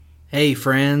Hey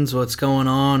friends, what's going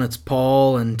on? It's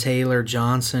Paul and Taylor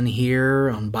Johnson here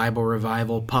on Bible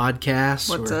Revival Podcast.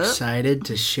 We're excited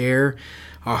to share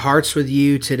our hearts with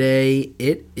you today.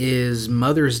 It is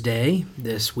Mother's Day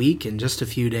this week in just a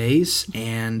few days,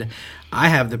 and I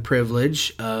have the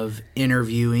privilege of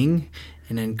interviewing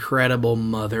an incredible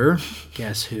mother.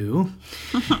 Guess who?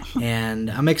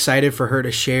 And I'm excited for her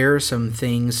to share some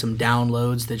things, some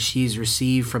downloads that she's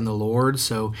received from the Lord.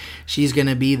 So she's going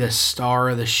to be the star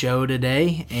of the show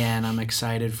today, and I'm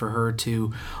excited for her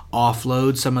to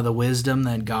offload some of the wisdom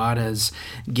that God has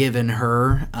given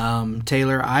her.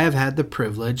 Taylor, I have had the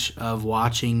privilege of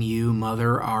watching you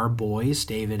mother our boys,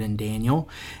 David and Daniel,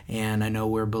 and I know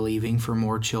we're believing for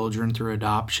more children through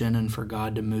adoption and for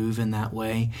God to move in that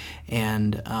way. And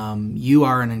you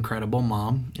are an incredible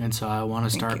mom, and so I want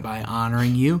to start by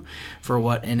honoring you for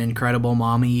what an incredible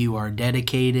mommy. You are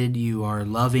dedicated, you are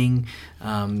loving,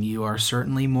 you are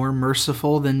certainly more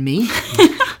merciful than me.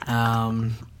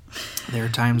 There are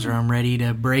times where I'm ready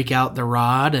to break out the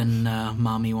rod, and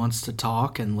mommy wants to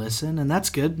talk and listen, and that's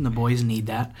good, and the boys need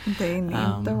that. They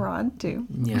need the rod too.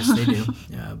 Yes, they do.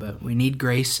 But we need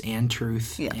grace and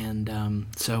truth, and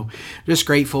so just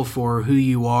grateful for who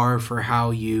you are, for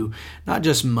how you not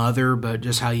just mother, but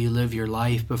just how you live your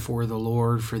life before the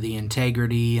Lord, for the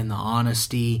integrity and the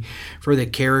honesty, for the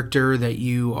character that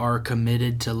you are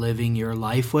committed to living your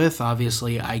life with.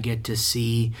 Obviously, I get to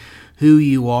see who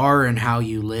you are and how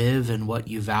you live and what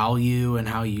you value and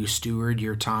how you steward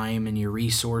your time and your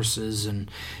resources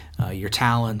and your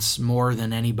talents more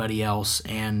than anybody else.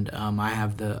 And I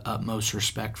have the utmost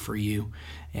respect for you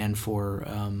and for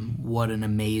what an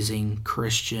amazing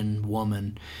Christian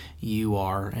woman you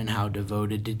are and how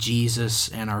devoted to Jesus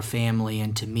and our family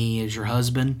and to me as your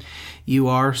husband you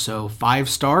are. So 5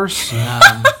 stars.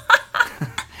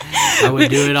 I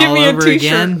would do it all over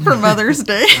again for Mother's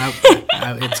Day.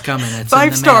 It's coming. It's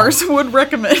 5 stars. Would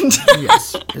recommend.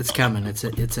 Yes, it's coming. It's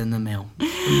in the mail.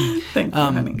 Thank you,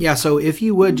 honey. Yeah. So if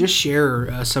you would just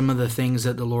share some of the things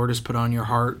that the Lord has put on your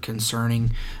heart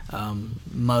concerning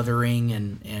mothering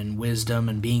and wisdom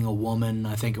and being a woman,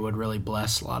 I think it would really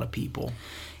bless a lot of people.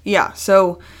 Yeah.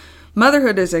 So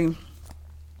motherhood is a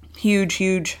huge,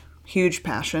 huge, huge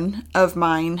passion of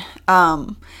mine.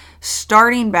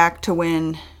 Starting back to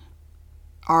when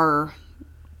our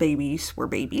babies were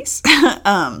babies.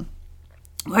 I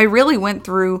really went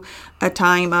through a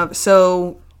time of,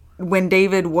 so when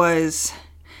David was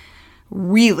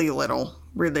really little,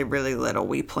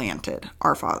 we planted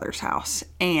our father's house.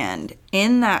 And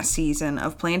in that season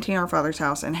of planting our father's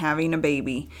house and having a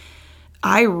baby,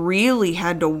 I really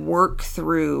had to work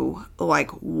through,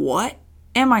 what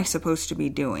am I supposed to be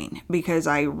doing? Because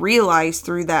I realized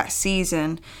through that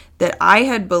season that I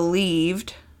had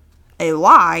believed a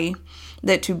lie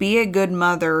that to be a good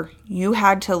mother, you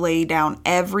had to lay down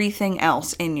everything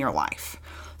else in your life.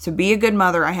 To be a good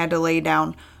mother, I had to lay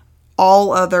down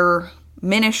all other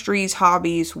ministries,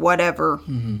 hobbies, whatever,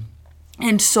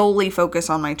 and solely focus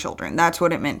on my children. That's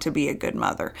what it meant to be a good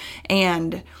mother.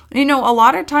 And, a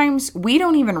lot of times we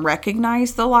don't even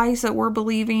recognize the lies that we're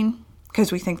believing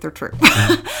because we think they're true.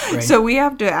 Right. So we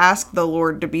have to ask the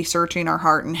Lord to be searching our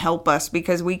heart and help us,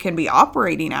 because we can be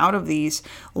operating out of these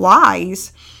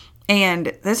lies,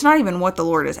 and that's not even what the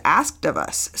Lord has asked of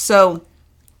us. So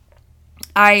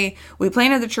we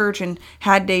planted the church and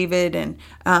had David, and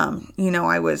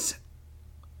I was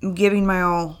giving my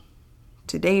all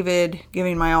to David,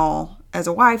 giving my all as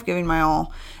a wife, giving my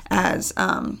all as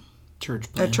a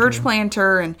church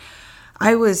planter, and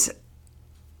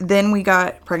then we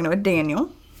got pregnant with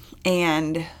Daniel,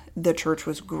 and the church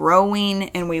was growing,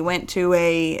 and we went to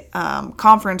a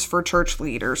conference for church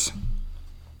leaders.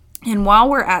 And while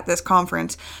we're at this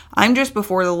conference, I'm just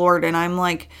before the Lord, and I'm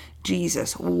like,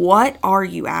 Jesus, what are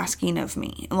you asking of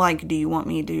me? Do you want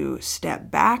me to step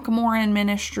back more in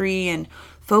ministry and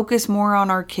focus more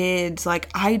on our kids?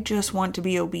 I just want to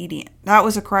be obedient. That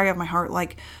was a cry of my heart.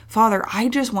 Father, I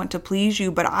just want to please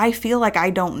you, but I feel like I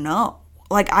don't know.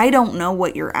 I don't know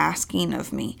what you're asking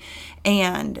of me.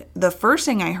 And the first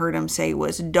thing I heard him say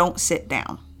was, don't sit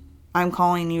down. I'm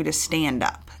calling you to stand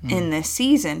up in this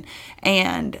season.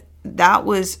 And that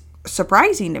was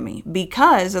surprising to me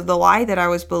because of the lie that I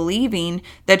was believing,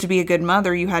 that to be a good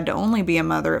mother, you had to only be a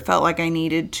mother. It felt like I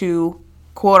needed to,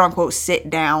 quote unquote, sit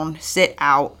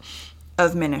out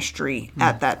of ministry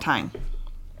at that time.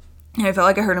 And I felt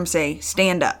like I heard him say,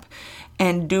 stand up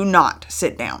and do not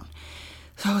sit down.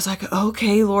 So I was like,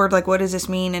 okay, Lord, what does this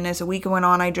mean? And as the week went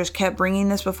on, I just kept bringing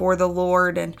this before the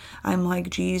Lord. And I'm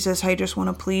like, Jesus, I just want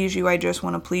to please you. I just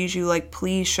want to please you.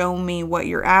 Please show me what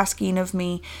you're asking of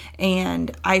me.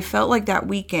 And I felt like that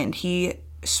weekend, he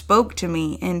spoke to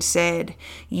me and said,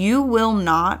 "You will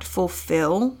not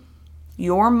fulfill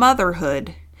your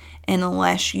motherhood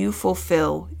unless you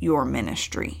fulfill your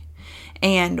ministry."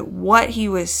 And what he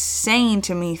was saying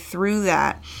to me through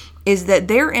that is that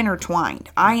they're intertwined.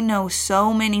 I know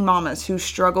so many mamas who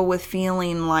struggle with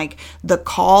feeling like the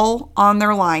call on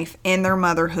their life and their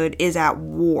motherhood is at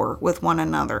war with one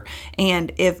another.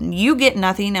 And if you get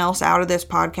nothing else out of this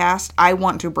podcast, I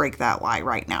want to break that lie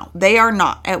right now. They are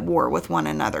not at war with one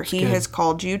another. He has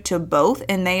called you to both,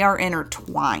 and they are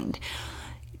intertwined.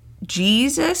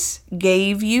 Jesus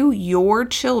gave you your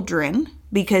children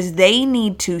because they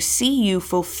need to see you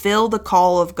fulfill the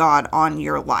call of God on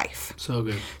your life. So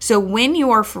good. So when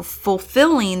you are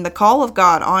fulfilling the call of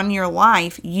God on your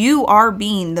life, you are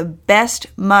being the best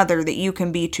mother that you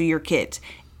can be to your kids.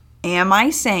 Am I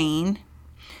saying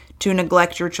to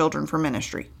neglect your children for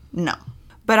ministry? No.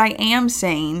 But I am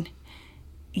saying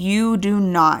you do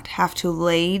not have to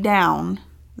lay down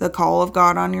the call of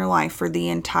God on your life for the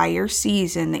entire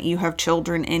season that you have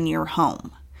children in your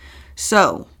home.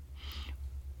 So,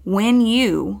 when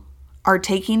you are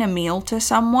taking a meal to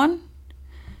someone,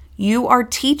 you are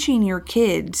teaching your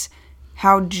kids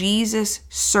how Jesus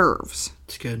serves.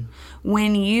 It's good.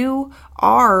 When you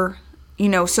are,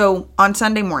 so on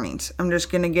Sunday mornings, I'm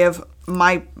just going to give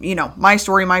my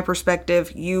story, my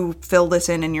perspective. You fill this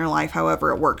in your life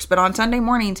however it works. But on Sunday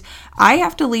mornings, I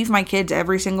have to leave my kids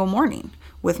every single morning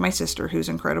with my sister, who's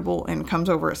incredible and comes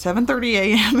over at 7:30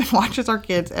 a.m. and watches our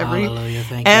kids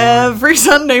every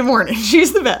Sunday morning.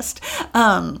 She's the best.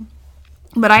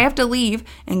 But I have to leave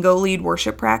and go lead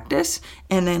worship practice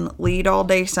and then lead all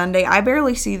day Sunday. I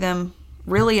barely see them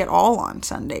really at all on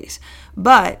Sundays.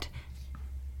 But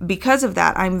because of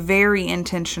that, I'm very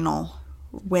intentional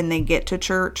when they get to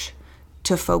church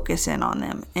to focus in on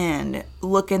them and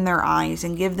look in their eyes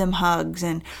and give them hugs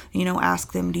and,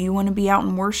 ask them, do you want to be out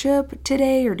in worship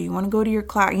today or do you want to go to your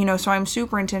class? So I'm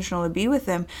super intentional to be with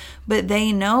them, but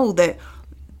they know that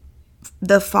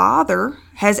the Father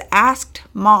has asked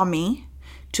mommy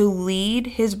to lead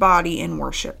his body in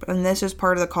worship. And this is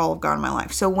part of the call of God in my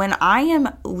life. So when I am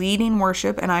leading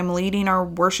worship and I'm leading our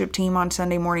worship team on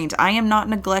Sunday mornings, I am not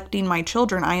neglecting my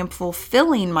children. I am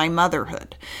fulfilling my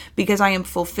motherhood because I am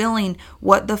fulfilling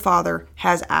what the Father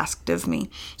has asked of me.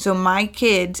 So my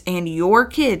kids and your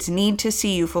kids need to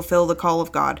see you fulfill the call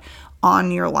of God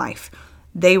on your life.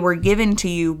 They were given to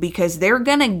you because they're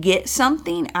going to get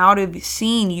something out of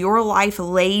seeing your life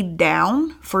laid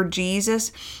down for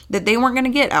Jesus that they weren't going to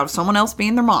get out of someone else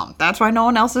being their mom. That's why no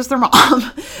one else is their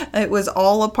mom. It was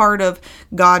all a part of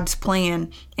God's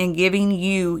plan in giving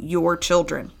you your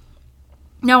children.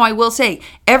 Now, I will say,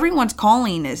 everyone's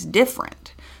calling is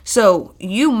different. So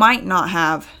you might not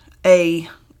have a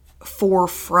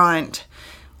forefront,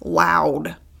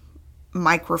 loud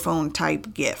microphone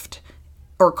type gift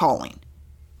or calling.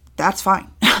 That's fine.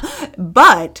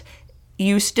 But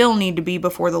you still need to be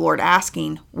before the Lord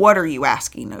asking, what are you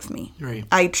asking of me? Right.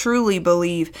 I truly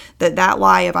believe that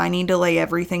lie of I need to lay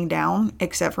everything down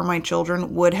except for my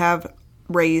children would have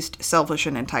raised selfish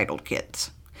and entitled kids.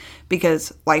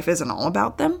 Because life isn't all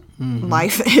about them. Mm-hmm.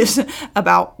 Life is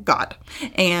about God.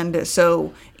 And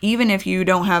so even if you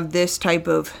don't have this type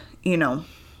of,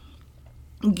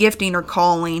 gifting or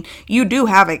calling, you do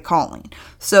have a calling.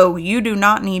 So you do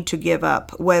not need to give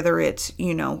up, whether it's,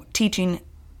 teaching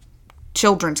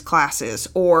children's classes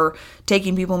or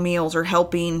taking people meals or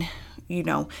helping,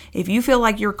 if you feel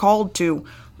like you're called to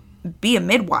be a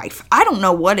midwife, I don't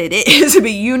know what it is, but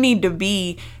you need to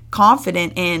be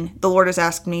confident in the Lord has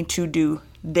asked me to do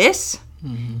this.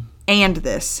 Mm-hmm. And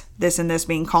this and this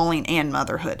being calling and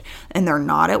motherhood. And they're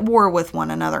not at war with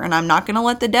one another. And I'm not going to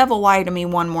let the devil lie to me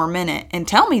one more minute and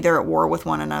tell me they're at war with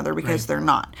one another because they're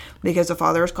not. Because the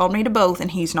Father has called me to both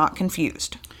and he's not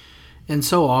confused. And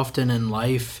so often in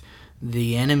life,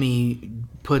 the enemy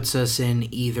puts us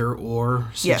in either or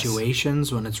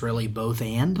situations when it's really both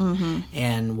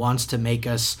and wants to make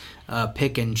us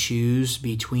pick and choose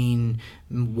between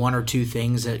one or two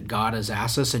things that God has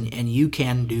asked us. And you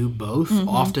can do both.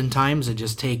 Oftentimes it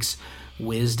just takes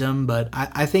wisdom. But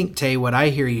I think, Tay, what I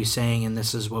hear you saying, and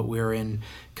this is what we're in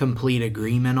complete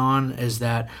agreement on, is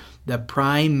that the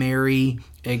primary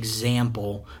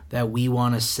example that we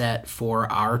want to set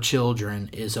for our children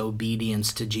is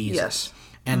obedience to Jesus. Yes.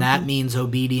 And that means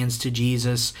obedience to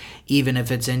Jesus, even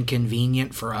if it's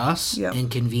inconvenient for us,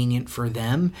 inconvenient for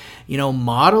them.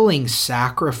 Modeling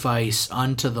sacrifice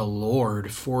unto the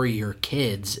Lord for your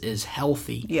kids is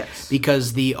healthy. Yes.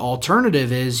 Because the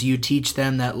alternative is you teach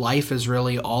them that life is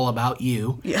really all about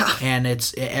you. Yeah. And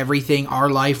it's everything, our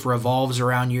life revolves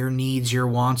around your needs, your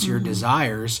wants, your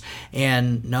desires.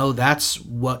 And no, that's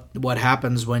what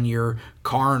happens when you're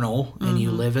carnal and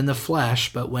you live in the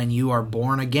flesh. But when you are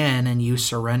born again and you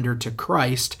surrender to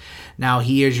Christ, now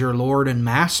He is your Lord and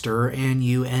Master, and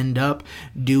you end up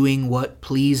doing what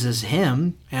pleases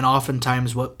Him. And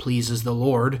oftentimes what pleases the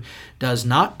Lord does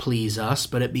not please us,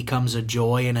 but it becomes a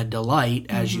joy and a delight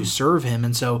as you serve Him.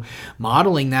 And so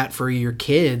modeling that for your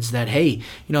kids, that, hey,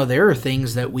 there are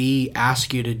things that we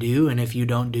ask you to do, and if you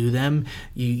don't do them,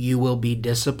 you will be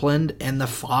disciplined. And the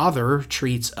Father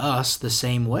treats us the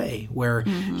same way, where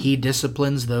He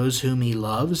disciplines those whom He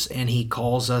loves, and He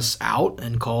calls us out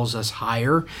and calls us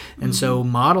higher. And so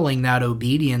modeling that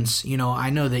obedience, I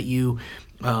know that you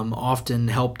often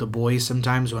help the boys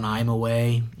sometimes when I'm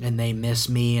away and they miss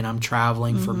me and I'm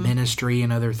traveling for ministry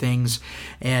and other things.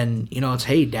 And, it's,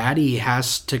 hey, Daddy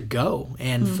has to go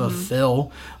and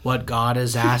fulfill what God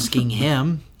is asking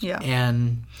him. Yeah.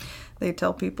 And they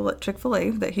tell people at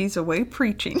Chick-fil-A that he's away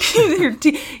preaching.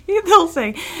 They'll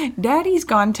say, Daddy's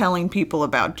gone telling people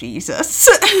about Jesus.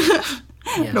 Yes.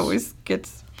 It always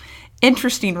gets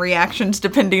interesting reactions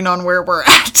depending on where we're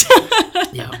at.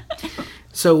 Yeah.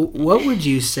 So what would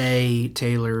you say,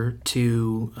 Taylor,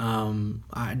 to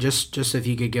just if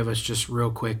you could give us just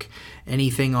real quick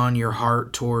anything on your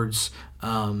heart towards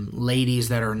ladies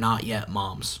that are not yet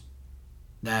moms,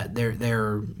 that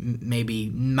they're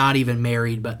maybe not even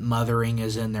married, but mothering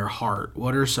is in their heart?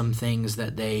 What are some things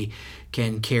that they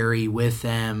can carry with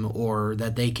them, or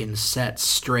that they can set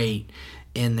straight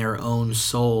in their own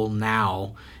soul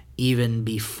now, even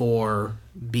before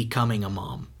becoming a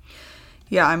mom?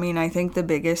 Yeah, I think the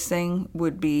biggest thing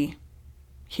would be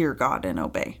hear God and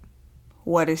obey.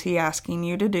 What is He asking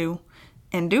you to do?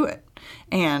 And do it.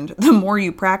 And the more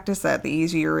you practice that, the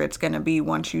easier it's going to be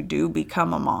once you do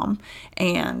become a mom.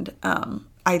 And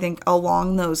I think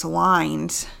along those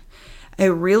lines, I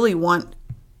really want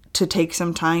to take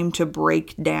some time to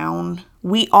break down.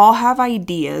 We all have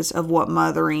ideas of what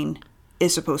mothering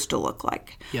is supposed to look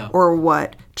like, or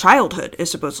what childhood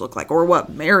is supposed to look like, or what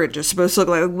marriage is supposed to look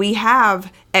like. We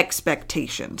have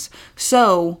expectations.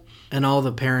 So, and all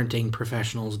the parenting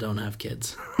professionals don't have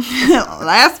kids.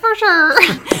 That's for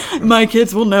sure. My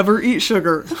kids will never eat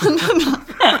sugar.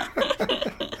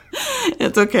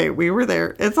 It's okay. We were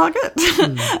there. It's all good.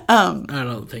 I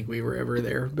don't think we were ever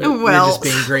there, but we're just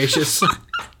being gracious.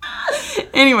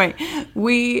 Anyway,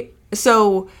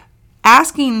 so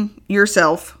asking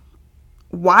yourself,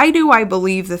 why do I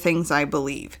believe the things I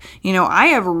believe? I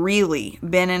have really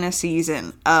been in a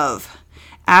season of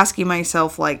asking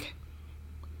myself,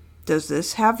 does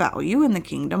this have value in the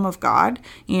kingdom of God?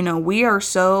 We are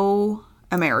so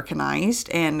Americanized,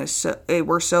 and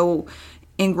we're so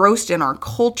engrossed in our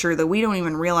culture that we don't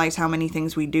even realize how many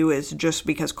things we do is just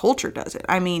because culture does it.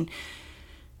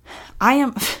 I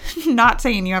am not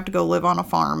saying you have to go live on a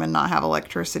farm and not have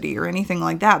electricity or anything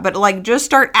like that, but just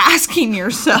start asking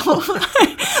yourself,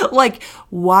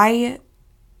 why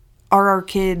are our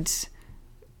kids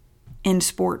in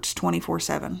sports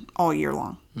 24/7 all year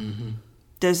long? Mm-hmm.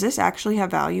 Does this actually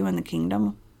have value in the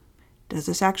kingdom? Does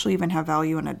this actually even have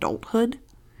value in adulthood?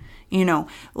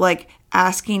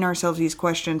 Asking ourselves these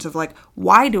questions of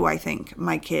why do I think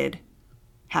my kid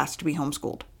has to be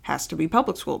homeschooled? Has to be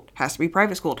public schooled, has to be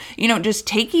private schooled. Just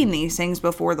taking these things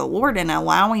before the Lord and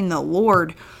allowing the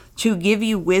Lord to give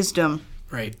you wisdom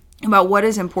about what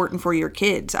is important for your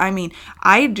kids.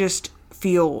 I just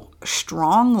feel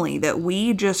strongly that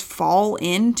we just fall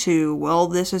into, well,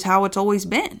 this is how it's always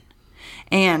been.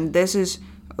 And this is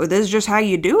just how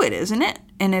you do it, isn't it?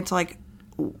 And it's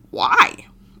why?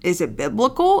 Is it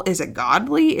biblical? Is it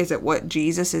godly? Is it what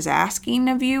Jesus is asking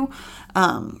of you?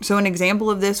 So an example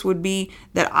of this would be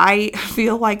that I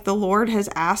feel like the Lord has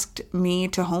asked me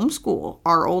to homeschool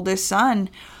our oldest son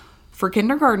for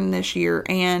kindergarten this year.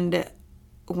 And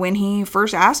when he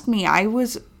first asked me, I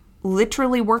was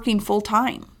literally working full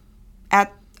time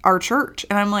at our church.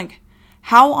 And I'm like,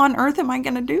 how on earth am I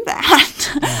going to do that?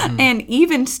 Mm-hmm. And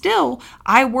even still,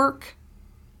 I work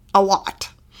a lot.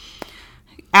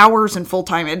 Hours and full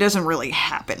time. It doesn't really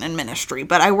happen in ministry,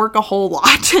 but I work a whole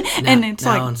lot. And it's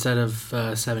now instead of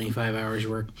 75 hours, you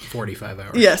work 45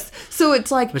 hours. Yes. So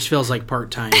it's which feels like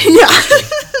part-time. Yeah.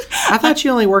 I thought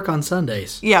you only work on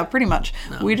Sundays. Yeah, pretty much.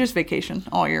 No. We just vacation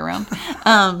all year round.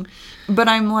 But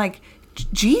I'm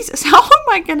Jesus, how am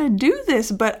I going to do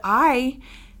this? But I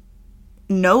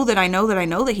know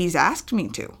that he's asked me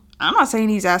to. I'm not saying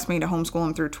he's asked me to homeschool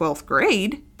him through 12th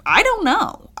grade. I don't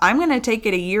know. I'm going to take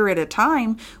it a year at a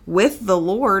time with the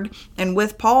Lord and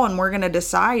with Paul, and we're going to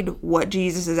decide what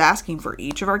Jesus is asking for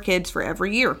each of our kids for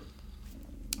every year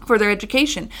for their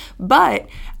education. But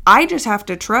I just have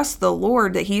to trust the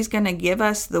Lord that he's going to give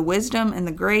us the wisdom and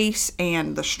the grace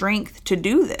and the strength to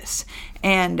do this.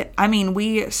 And I mean,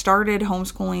 we started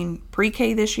homeschooling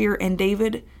pre-K this year, and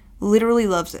David literally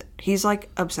loves it. He's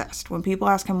like obsessed. When people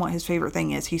ask him what his favorite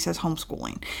thing is, he says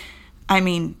homeschooling. I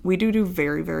mean, we do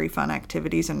very, very fun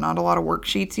activities and not a lot of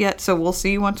worksheets yet. So we'll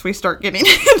see once we start getting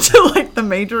into like the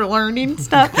major learning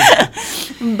stuff.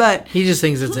 But he just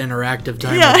thinks it's interactive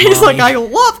time. Yeah, he's like, I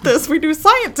love this. We do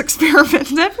science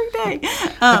experiments every day.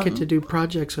 I get to do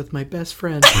projects with my best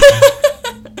friend.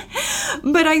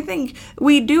 But I think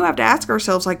we do have to ask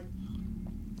ourselves, like,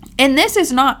 and this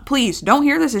is not, please don't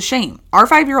hear this as shame. Our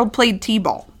 5-year-old played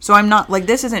t-ball. So I'm not like,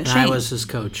 this isn't shame. I was his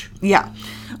coach. Yeah.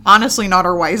 Honestly, not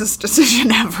our wisest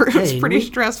decision ever. It was pretty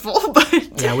stressful.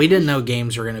 But yeah, we didn't know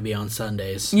games were going to be on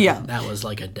Sundays. Yeah. That was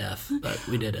like a death, but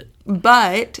we did it.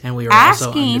 But and we were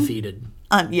also undefeated.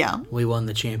 Yeah. We won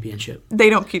the championship.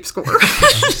 They don't keep score.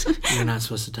 You're not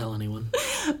supposed to tell anyone.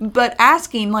 But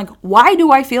asking, like, why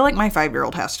do I feel like my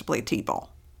 5-year-old has to play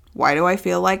t-ball? Why do I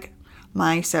feel like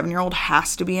my 7-year-old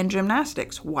has to be in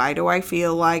gymnastics? Why do I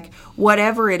feel like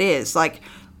whatever it is? Like,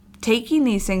 taking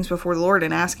these things before the Lord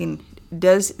and asking,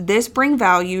 does this bring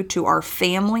value to our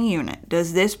family unit?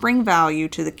 Does this bring value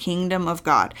to the kingdom of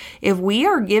God? If we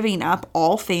are giving up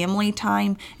all family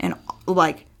time and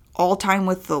like all time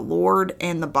with the Lord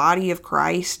and the body of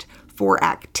Christ for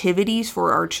activities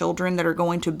for our children that are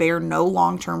going to bear no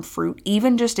long-term fruit,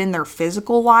 even just in their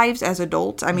physical lives as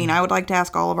adults. I mean, I would like to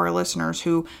ask all of our listeners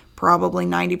who probably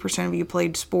 90% of you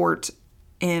played sports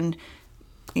in,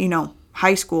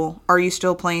 high school. Are you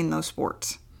still playing those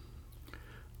sports?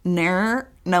 No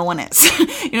one is.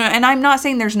 And I'm not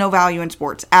saying there's no value in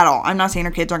sports at all. I'm not saying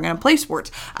our kids aren't going to play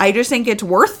sports. I just think it's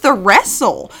worth the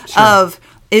wrestle of,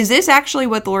 is this actually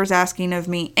what the Lord's asking of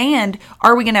me? And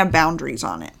are we going to have boundaries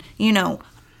on it?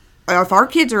 If our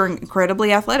kids are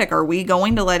incredibly athletic, are we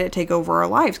going to let it take over our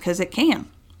lives? Because it can.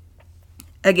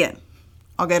 Again,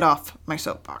 I'll get off my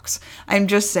soapbox. I'm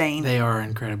just saying. They are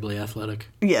incredibly athletic.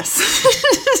 Yes.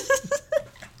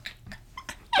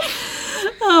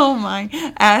 Oh my.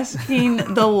 Asking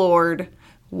the Lord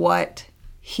what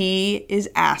he is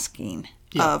asking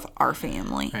of our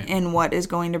family and what is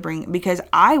going to bring. Because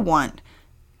I want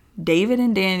David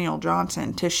and Daniel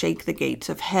Johnson to shake the gates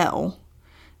of hell,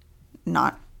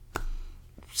 not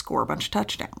score a bunch of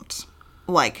touchdowns.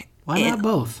 Like, why not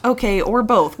both? Okay, or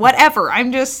both. Whatever.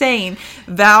 I'm just saying,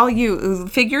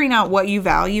 figuring out what you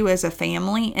value as a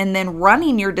family and then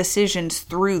running your decisions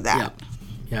through that.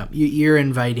 Yeah. You're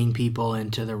inviting people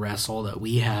into the wrestle that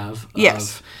we have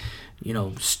of,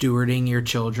 stewarding your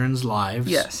children's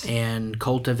lives and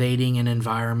cultivating an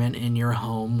environment in your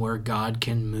home where God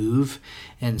can move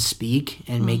and speak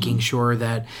and making sure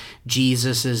that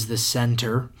Jesus is the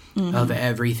center of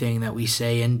everything that we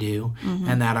say and do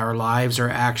and that our lives are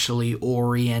actually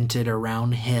oriented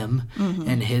around him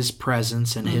and his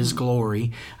presence and his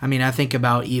glory. I mean, I think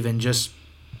about even just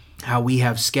how we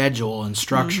have schedule and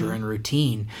structure and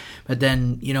routine. But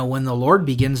then, when the Lord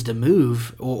begins to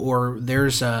move or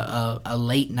there's a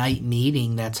late night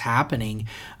meeting that's happening,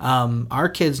 our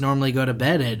kids normally go to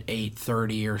bed at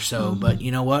 8:30 or so. But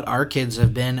you know what? Our kids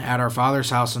have been at our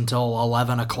father's house until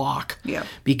 11 o'clock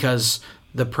because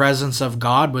the presence of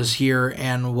God was here,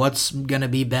 and what's going to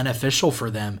be beneficial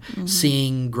for them,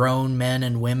 seeing grown men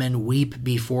and women weep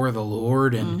before the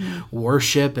Lord and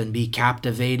worship and be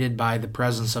captivated by the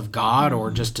presence of God,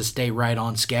 or just to stay right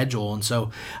on schedule. And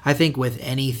so I think with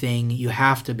anything, you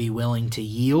have to be willing to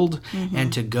yield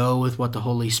and to go with what the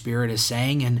Holy Spirit is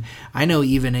saying. And I know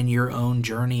even in your own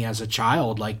journey as a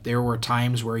child, like there were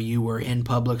times where you were in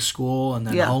public school and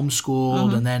then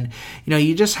homeschooled, and then,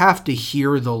 you just have to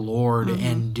hear the Lord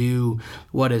and do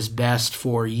what is best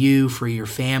for you, for your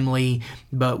family,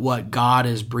 but what God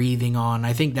is breathing on.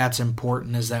 I think that's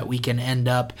important, is that we can end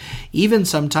up, even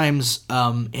sometimes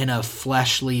in a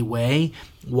fleshly way,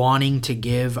 wanting to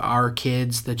give our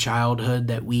kids the childhood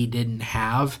that we didn't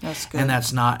have. That's good. And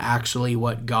that's not actually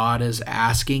what God is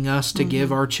asking us to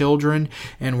give our children,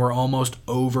 and we're almost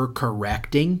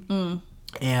overcorrecting.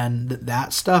 And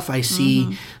that stuff I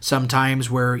see sometimes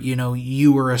where,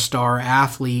 you were a star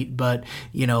athlete, but,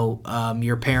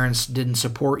 your parents didn't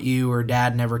support you or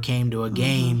dad never came to a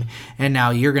game. And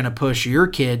now you're going to push your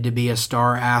kid to be a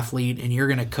star athlete, and you're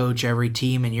going to coach every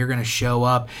team, and you're going to show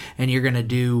up, and you're going to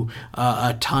do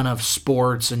a ton of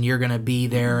sports, and you're going to be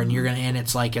there, and and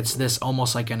it's like, it's this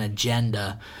almost like an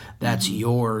agenda that's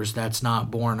yours, that's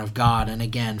not born of God. And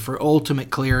again, for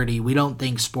ultimate clarity, we don't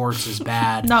think sports is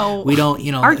bad. No. We don't,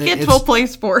 our kids will play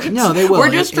sports. No, they will. We're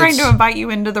just trying to invite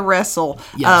you into the wrestle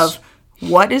of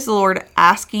what is the Lord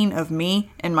asking of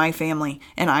me and my family,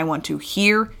 and I want to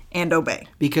hear and obey.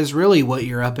 Because really what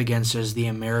you're up against is the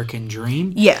American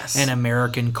dream. Yes. And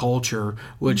American culture,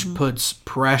 which puts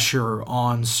pressure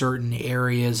on certain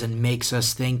areas and makes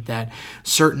us think that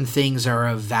certain things are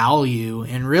of value.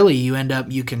 And really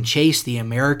you can chase the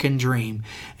American dream,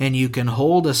 and you can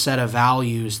hold a set of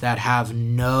values that have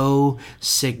no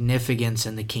significance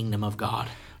in the kingdom of God.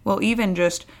 Well, even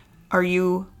just, are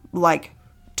you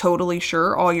totally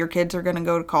sure all your kids are going to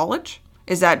go to college?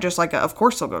 Is that just of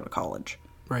course they'll go to college?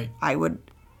 Right. I would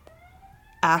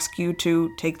ask you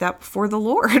to take that before the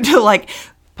Lord.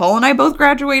 Paul and I both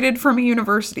graduated from a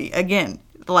university. Again,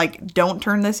 don't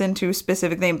turn this into a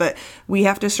specific thing, but we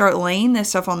have to start laying this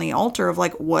stuff on the altar of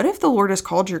what if the Lord has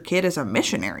called your kid as a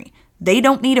missionary? They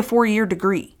don't need a 4-year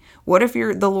degree. What if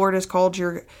the Lord has called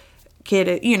your kid,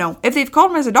 if they've called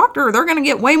him as a doctor, they're going to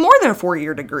get way more than a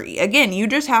 4-year degree. Again, you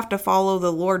just have to follow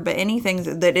the Lord. But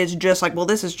anything that is just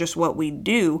this is just what we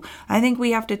do, I think we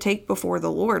have to take before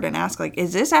the Lord and ask,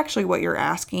 is this actually what you're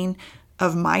asking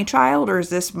of my child? Or is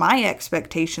this my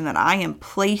expectation that I am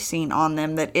placing on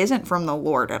them that isn't from the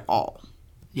Lord at all?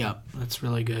 Yeah, that's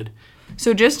really good.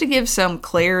 So just to give some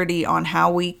clarity on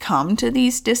how we come to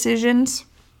these decisions,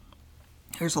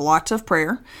 there's lots of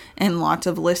prayer and lots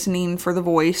of listening for the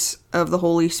voice of the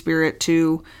Holy Spirit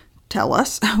to tell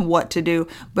us what to do.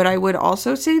 But I would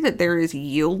also say that there is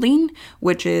yielding,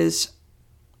 which is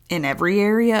in every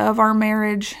area of our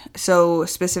marriage. So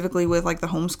specifically with the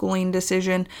homeschooling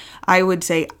decision, I would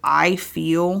say I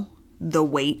feel the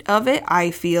weight of it.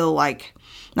 I feel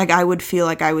I would feel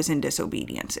like I was in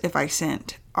disobedience if I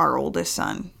sent our oldest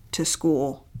son to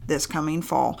school this coming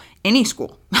fall, any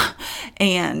school,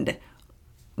 and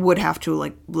would have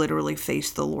to literally face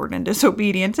the Lord in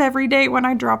disobedience every day when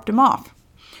I dropped him off.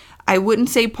 I wouldn't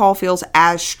say Paul feels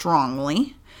as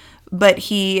strongly, but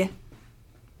he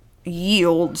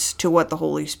yields to what the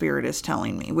Holy Spirit is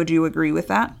telling me. Would you agree with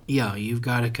that? Yeah, you've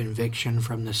got a conviction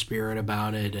from the Spirit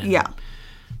about it. And yeah.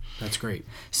 That's great.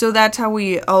 So that's how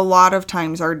a lot of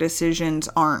times our decisions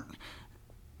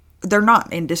they're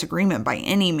not in disagreement by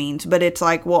any means, but it's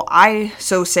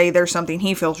say there's something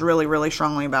he feels really, really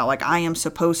strongly about. I am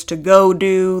supposed to go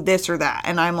do this or that.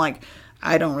 And I'm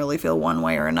I don't really feel one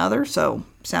way or another. So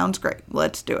sounds great.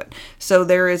 Let's do it. So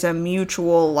there is a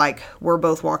mutual, we're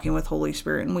both walking with Holy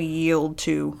Spirit, and we yield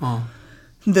to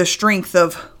the strength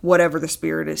of whatever the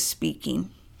Spirit is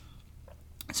speaking.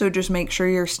 So just make sure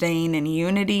you're staying in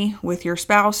unity with your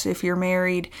spouse if you're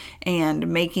married, and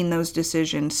making those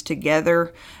decisions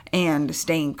together and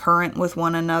staying current with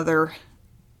one another.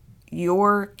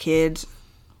 Your kids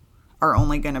are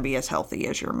only going to be as healthy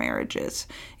as your marriage is.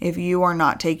 If you are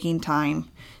not taking time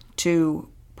to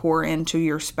pour into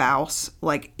your spouse,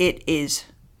 it is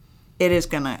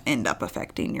going to end up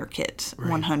affecting your kids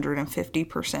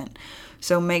 150%.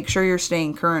 So make sure you're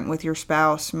staying current with your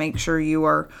spouse. Make sure you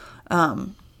are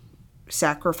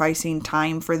sacrificing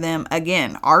time for them.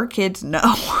 Again, our kids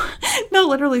know. They'll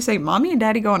literally say, Mommy and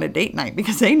Daddy go on a date night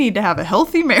because they need to have a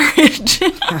healthy marriage.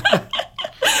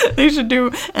 They should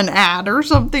do an ad or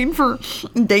something for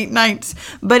date nights.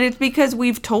 But it's because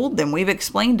we've told them, we've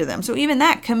explained to them. So even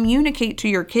that, communicate to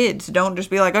your kids. Don't just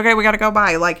be okay, we got to go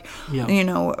buy.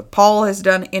 Paul has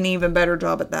done an even better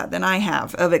job at that than I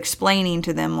have, of explaining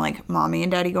to them, Mommy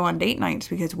and Daddy go on date nights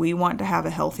because we want to have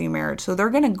a healthy marriage. So they're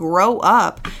going to grow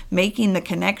up making the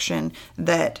connection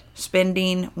that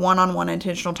spending one-on-one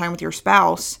intentional time with your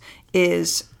spouse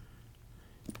is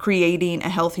creating a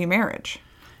healthy marriage.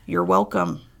 You're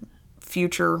welcome,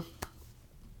 future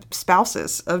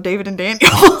spouses of David and Daniel.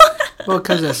 Well,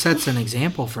 because it sets an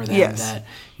example for them, yes, that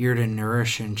you're to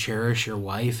nourish and cherish your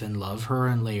wife and love her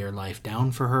and lay your life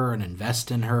down for her and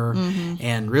invest in her. Mm-hmm.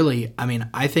 And really,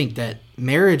 I think that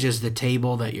marriage is the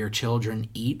table that your children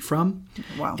eat from.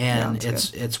 Wow. And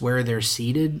it's where they're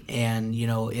seated, and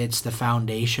it's the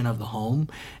foundation of the home.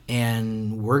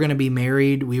 And we're going to be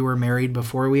married. We were married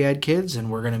before we had kids,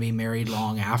 and we're going to be married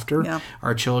long after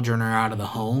our children are out of the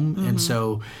home. Mm-hmm. And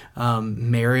so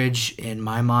marriage, in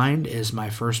my mind, is my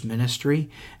first ministry,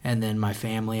 and then my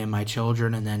family and my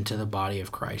children, and then to the body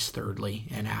of Christ thirdly,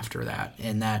 and after that.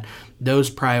 And that those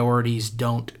priorities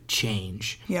don't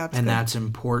change. Yeah, and good. That's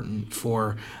important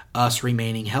for us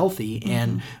remaining healthy.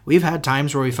 And we've had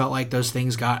times where we felt like those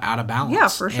things got out of balance. Yeah,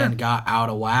 for sure. And got out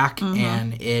of whack.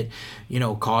 And it,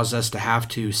 caused us to have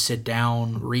to sit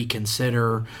down,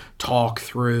 reconsider, talk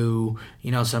through.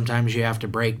 Sometimes you have to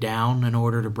break down in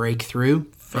order to break through.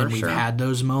 And we've had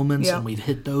those moments, and we've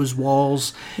hit those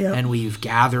walls, and we've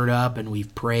gathered up, and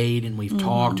we've prayed, and we've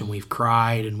talked, and we've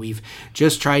cried, and we've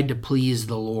just tried to please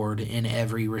the Lord in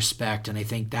every respect. And I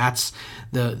think that's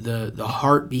the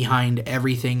heart behind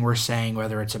everything we're saying,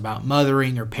 whether it's about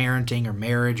mothering or parenting or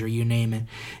marriage or you name it,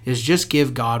 is just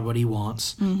give God what he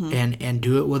wants and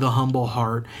do it with a humble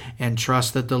heart and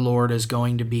trust that the Lord is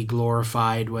going to be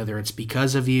glorified, whether it's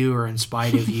because of you or in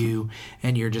spite of you,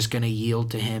 and you're just going to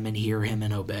yield to him and hear him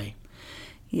and obey.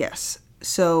 Yes.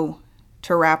 So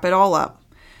to wrap it all up,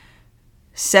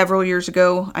 several years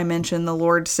ago, I mentioned the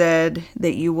Lord said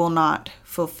that you will not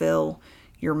fulfill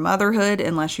your motherhood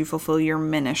unless you fulfill your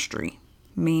ministry,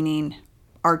 meaning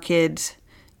our kids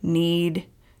need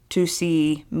to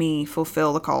see me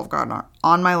fulfill the call of God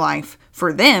on my life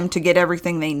for them to get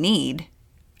everything they need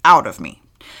out of me.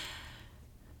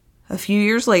 A few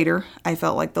years later, I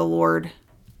felt like the Lord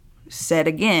said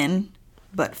again,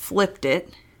 but flipped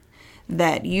it,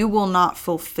 that you will not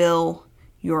fulfill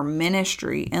your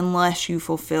ministry unless you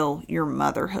fulfill your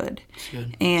motherhood.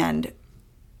 And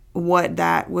what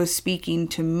that was speaking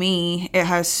to me, it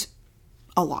has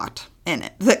a lot in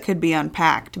it that could be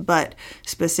unpacked, but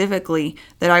specifically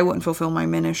that I wouldn't fulfill my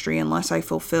ministry unless I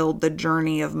fulfilled the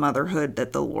journey of motherhood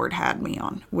that the Lord had me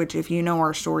on, which if you know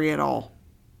our story at all,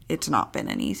 it's not been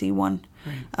an easy one.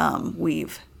 Right.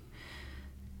 We've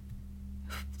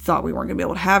thought we weren't going to be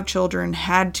able to have children,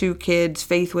 had 2 kids,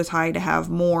 faith was high to have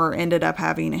more, ended up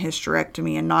having a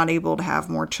hysterectomy and not able to have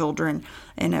more children,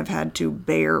 and have had to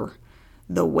bear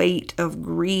the weight of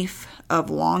grief, of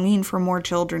longing for more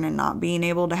children and not being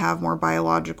able to have more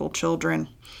biological children,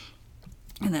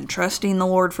 and then trusting the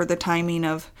Lord for the timing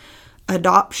of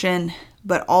adoption,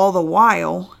 but all the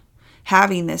while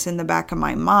having this in the back of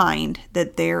my mind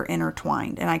that they're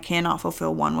intertwined and I cannot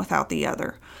fulfill one without the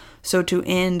other. So to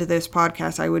end this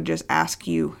podcast, I would just ask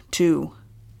you to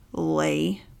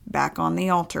lay back on the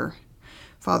altar.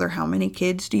 Father, how many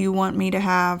kids do you want me to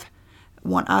have?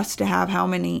 Want us to have?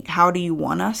 How do you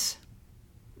want us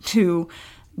to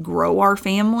grow our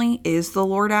family? Is the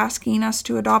Lord asking us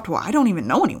to adopt? Well, I don't even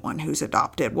know anyone who's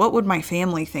adopted. What would my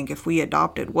family think if we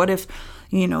adopted? What if,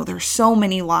 there's so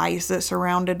many lies that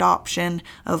surround adoption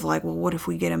of like, well, what if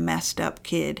we get a messed up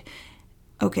kid?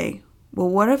 Okay, well,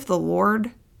 what if the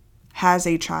Lord has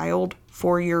a child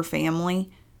for your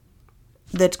family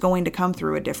that's going to come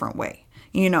through a different way?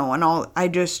 I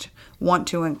just want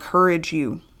to encourage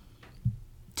you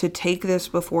to take this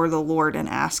before the Lord and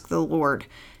ask the Lord,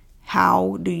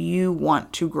 how do you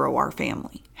want to grow our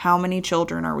family? How many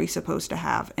children are we supposed to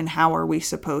have? And how are we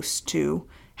supposed to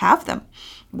have them?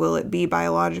 Will it be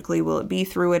biologically? Will it be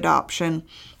through adoption?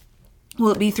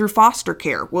 Will it be through foster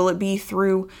care? Will it be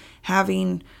through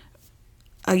having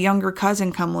a younger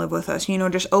cousin come live with us?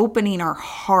 Just opening our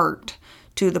heart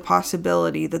to the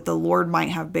possibility that the Lord might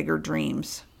have bigger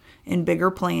dreams and bigger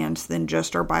plans than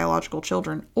just our biological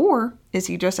children. Or is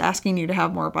he just asking you to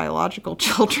have more biological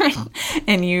children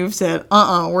and you've said,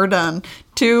 we're done.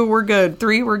 2, we're good.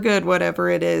 3, we're good, whatever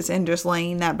it is. And just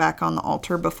laying that back on the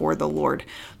altar before the Lord,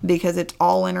 because it's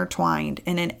all intertwined.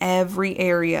 And in every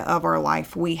area of our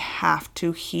life, we have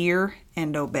to hear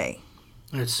and obey.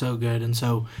 It's so good. And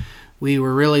so we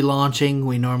were really launching.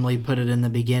 We normally put it in the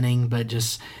beginning, but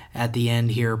just at the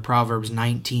end here, Proverbs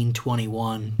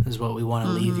 19:21 is what we want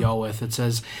to leave y'all with. It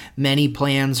says, many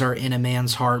plans are in a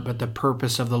man's heart, but the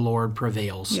purpose of the Lord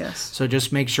prevails. Yes. So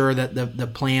just make sure that the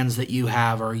plans that you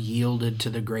have are yielded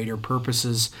to the greater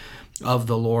purposes of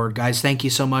the Lord. Guys, thank you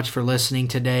so much for listening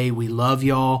today. We love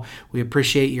y'all. We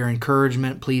appreciate your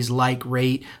encouragement. Please like,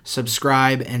 rate,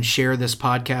 subscribe, and share this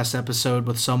podcast episode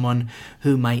with someone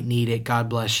who might need it. God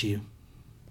bless you.